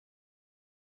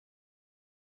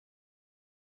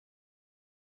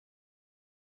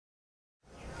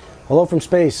Hello from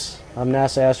space. I'm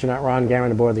NASA astronaut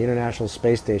Garan aboard the International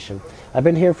Space Station. I've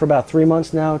been here for about 3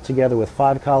 months now, together with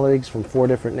 5 colleagues from 4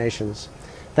 different nations.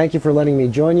 Thank you for letting me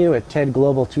join you at TED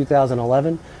Global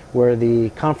 2011, where the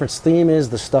conference theme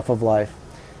is the stuff of life.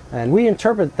 And we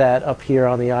interpret that up here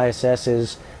on the ISS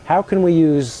as how can we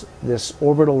use this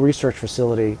orbital research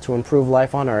facility to improve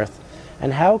life on Earth,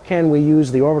 and how can we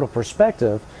use the orbital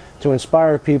perspective to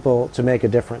inspire people to make a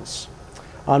difference.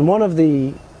 On one of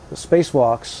the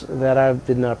spacewalks that I've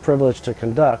been privileged to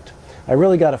conduct, I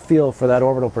really got a feel for that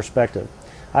orbital perspective.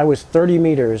 I was 30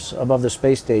 meters above the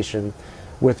space station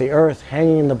with the Earth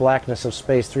hanging in the blackness of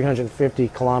space 350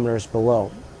 kilometers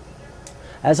below.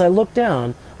 As I looked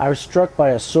down, I was struck by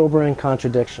a sobering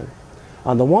contradiction.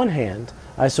 On the one hand,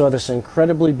 I saw this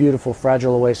incredibly beautiful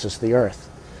fragile oasis, the Earth.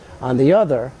 On the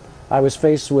other, I was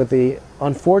faced with the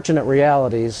unfortunate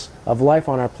realities of life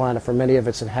on our planet for many of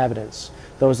its inhabitants.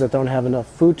 Those that don't have enough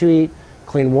food to eat,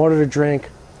 clean water to drink,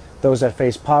 those that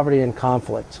face poverty and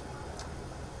conflict.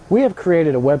 We have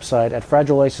created a website at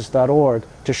fragileoasis.org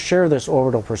to share this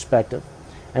orbital perspective.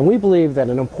 And we believe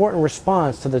that an important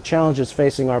response to the challenges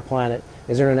facing our planet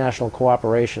is international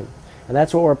cooperation. And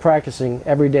that's what we're practicing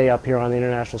every day up here on the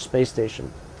International Space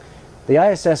Station. The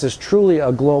ISS is truly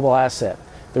a global asset,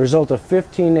 the result of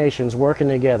 15 nations working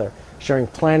together, sharing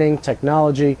planning,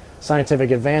 technology,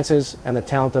 scientific advances, and the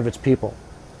talent of its people.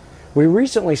 We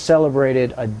recently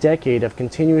celebrated a decade of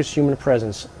continuous human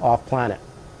presence off-planet.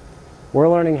 We're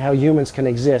learning how humans can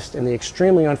exist in the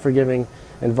extremely unforgiving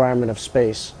environment of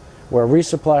space, where a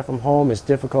resupply from home is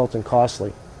difficult and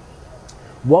costly.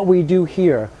 What we do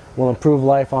here will improve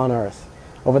life on Earth.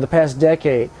 Over the past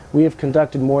decade, we have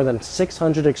conducted more than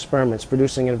 600 experiments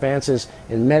producing advances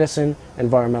in medicine,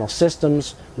 environmental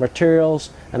systems, materials,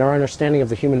 and our understanding of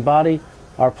the human body,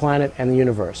 our planet, and the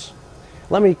universe.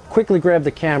 Let me quickly grab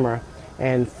the camera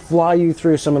and fly you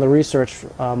through some of the research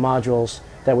modules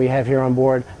that we have here on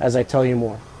board as I tell you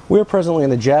more. We are presently in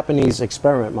the Japanese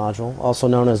experiment module, also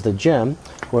known as the GEM,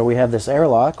 where we have this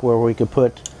airlock where we could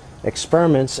put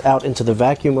experiments out into the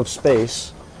vacuum of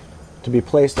space to be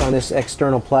placed on this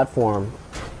external platform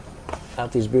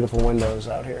out these beautiful windows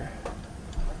out here.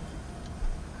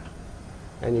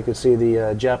 And you can see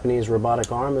the Japanese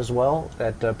robotic arm as well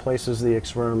that places the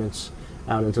experiments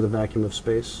out into the vacuum of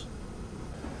space.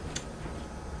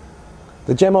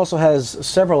 The GEM also has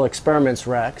several experiments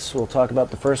racks. We'll talk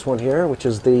about the first one here, which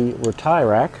is the Retai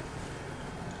rack.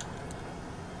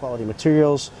 Quality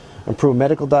materials, improved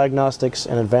medical diagnostics,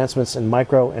 and advancements in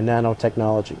micro and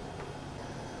nanotechnology.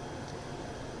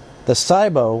 The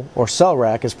SIBO, or cell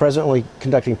rack, is presently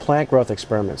conducting plant growth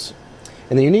experiments.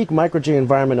 In the unique micro-G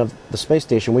environment of the space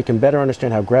station, we can better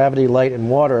understand how gravity, light, and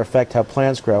water affect how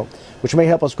plants grow, which may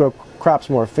help us grow crops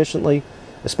more efficiently,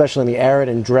 especially in the arid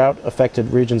and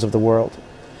drought-affected regions of the world.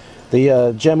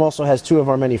 The GEM also has 2 of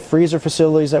our many freezer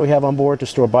facilities that we have on board to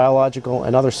store biological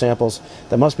and other samples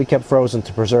that must be kept frozen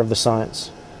to preserve the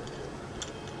science.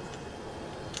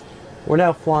 We're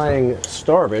now flying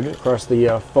starboard across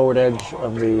the forward edge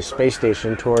of the space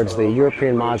station towards the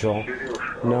European module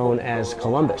known as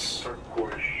Columbus.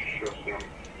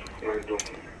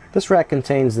 This rack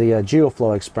contains the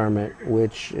GeoFlow experiment,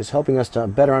 which is helping us to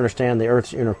better understand the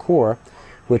Earth's inner core,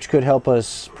 which could help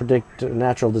us predict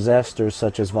natural disasters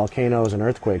such as volcanoes and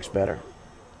earthquakes better.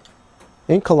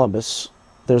 In Columbus,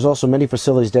 there's also many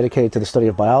facilities dedicated to the study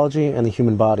of biology and the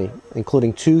human body,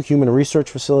 including 2 human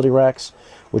research facility racks,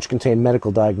 which contain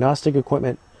medical diagnostic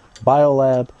equipment,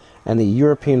 biolab, and the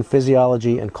European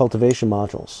physiology and cultivation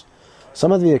modules.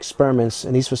 Some of the experiments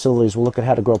in these facilities will look at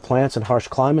how to grow plants in harsh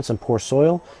climates and poor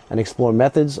soil, and explore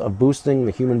methods of boosting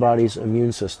the human body's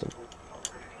immune system.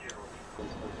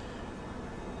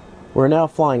 We're now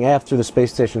flying aft through the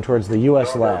space station towards the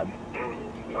US lab.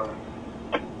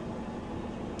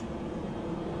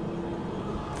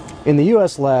 In the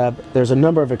US lab, there's a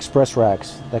number of express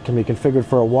racks that can be configured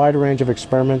for a wide range of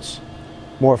experiments,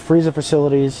 more freezer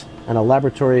facilities, and a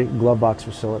laboratory glove box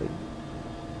facility.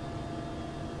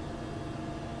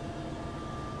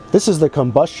 This is the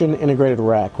combustion integrated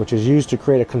rack, which is used to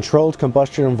create a controlled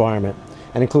combustion environment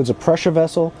and includes a pressure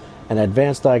vessel and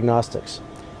advanced diagnostics.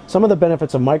 Some of the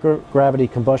benefits of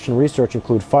microgravity combustion research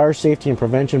include fire safety and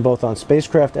prevention both on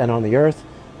spacecraft and on the Earth,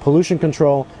 pollution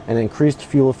control, and increased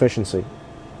fuel efficiency.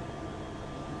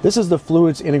 This is the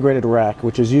fluids integrated rack,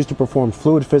 which is used to perform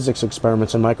fluid physics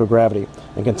experiments in microgravity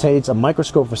and contains a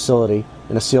microscope facility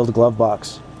in a sealed glove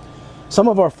box. Some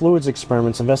of our fluids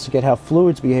experiments investigate how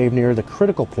fluids behave near the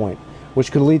critical point, which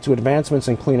could lead to advancements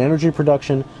in clean energy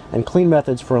production and clean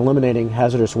methods for eliminating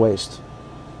hazardous waste.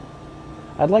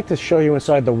 I'd like to show you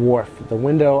inside the wharf, the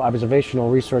Window Observational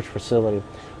Research Facility.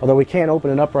 Although we can't open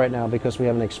it up right now because we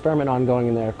have an experiment ongoing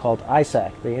in there called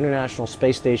ISAC, the International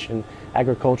Space Station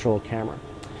Agricultural Camera.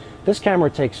 This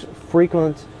camera takes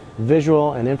frequent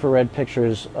visual and infrared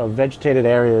pictures of vegetated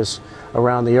areas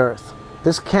around the Earth.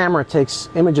 This camera takes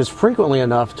images frequently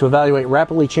enough to evaluate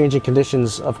rapidly changing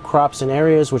conditions of crops in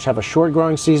areas which have a short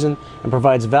growing season and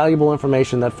provides valuable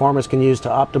information that farmers can use to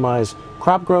optimize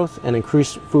crop growth and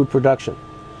increase food production.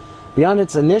 Beyond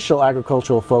its initial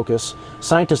agricultural focus,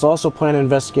 scientists also plan to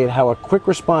investigate how a quick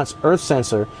response Earth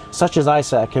sensor such as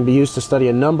ISAC can be used to study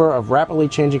a number of rapidly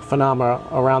changing phenomena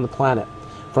around the planet,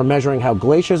 from measuring how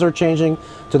glaciers are changing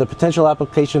to the potential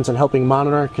applications in helping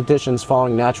monitor conditions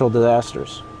following natural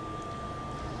disasters.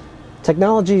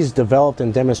 Technologies developed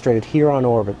and demonstrated here on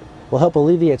orbit will help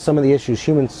alleviate some of the issues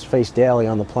humans face daily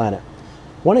on the planet.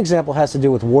 One example has to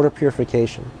do with water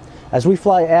purification. As we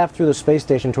fly aft through the space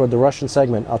station toward the Russian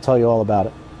segment, I'll tell you all about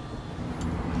it.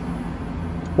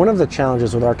 One of the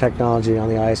challenges with our technology on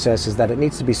the ISS is that it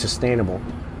needs to be sustainable,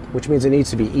 which means it needs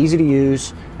to be easy to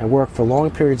use and work for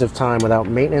long periods of time without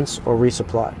maintenance or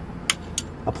resupply.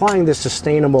 Applying this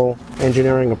sustainable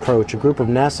engineering approach, a group of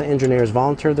NASA engineers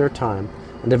volunteered their time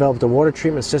and developed a water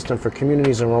treatment system for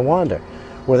communities in Rwanda,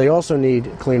 where they also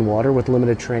need clean water with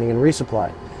limited training and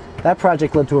resupply. That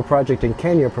project led to a project in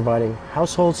Kenya providing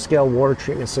household-scale water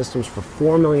treatment systems for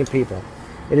 4 million people.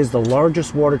 It is the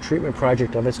largest water treatment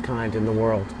project of its kind in the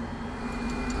world.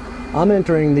 I'm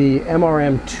entering the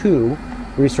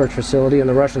MRM-2 research facility in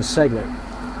the Russian segment.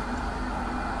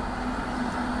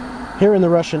 Here in the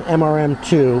Russian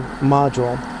MRM-2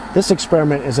 module, this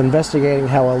experiment is investigating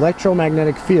how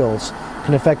electromagnetic fields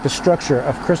can affect the structure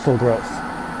of crystal growth.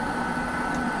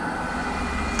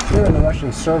 Here in the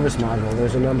Russian service module,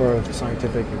 there's a number of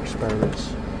scientific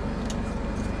experiments.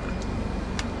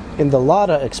 In the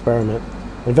LADA experiment,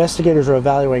 investigators are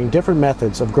evaluating different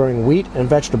methods of growing wheat and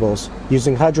vegetables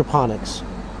using hydroponics.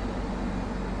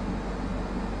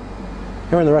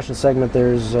 Here in the Russian segment,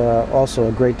 there's also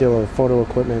a great deal of photo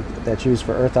equipment that's used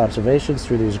for Earth observations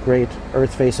through these great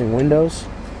Earth-facing windows.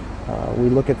 We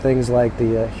look at things like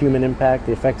the human impact,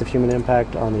 the effect of human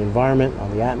impact on the environment,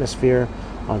 on the atmosphere,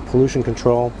 on pollution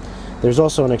control. There's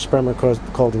also an experiment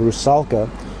called Rusalka,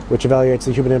 which evaluates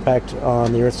the human impact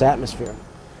on the Earth's atmosphere.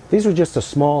 These are just a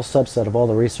small subset of all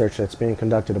the research that's being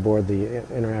conducted aboard the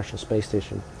International Space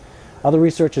Station. Other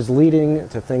research is leading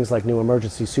to things like new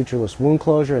emergency sutureless wound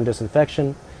closure and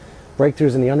disinfection,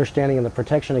 breakthroughs in the understanding and the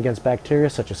protection against bacteria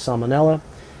such as salmonella,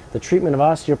 the treatment of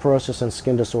osteoporosis and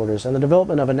skin disorders, and the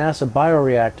development of a NASA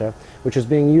bioreactor, which is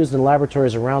being used in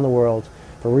laboratories around the world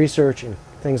for research in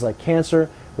things like cancer,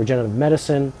 regenerative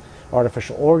medicine,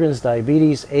 artificial organs,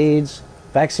 diabetes, AIDS,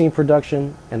 vaccine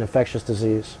production, and infectious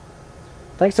disease.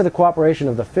 Thanks to the cooperation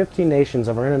of the 15 nations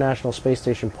of our International Space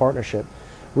Station partnership,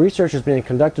 research is being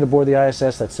conducted aboard the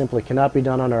ISS that simply cannot be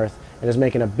done on Earth and is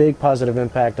making a big positive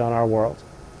impact on our world.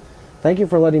 Thank you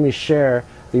for letting me share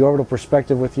the orbital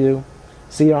perspective with you.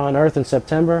 See you on Earth in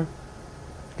September.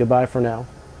 Goodbye for now.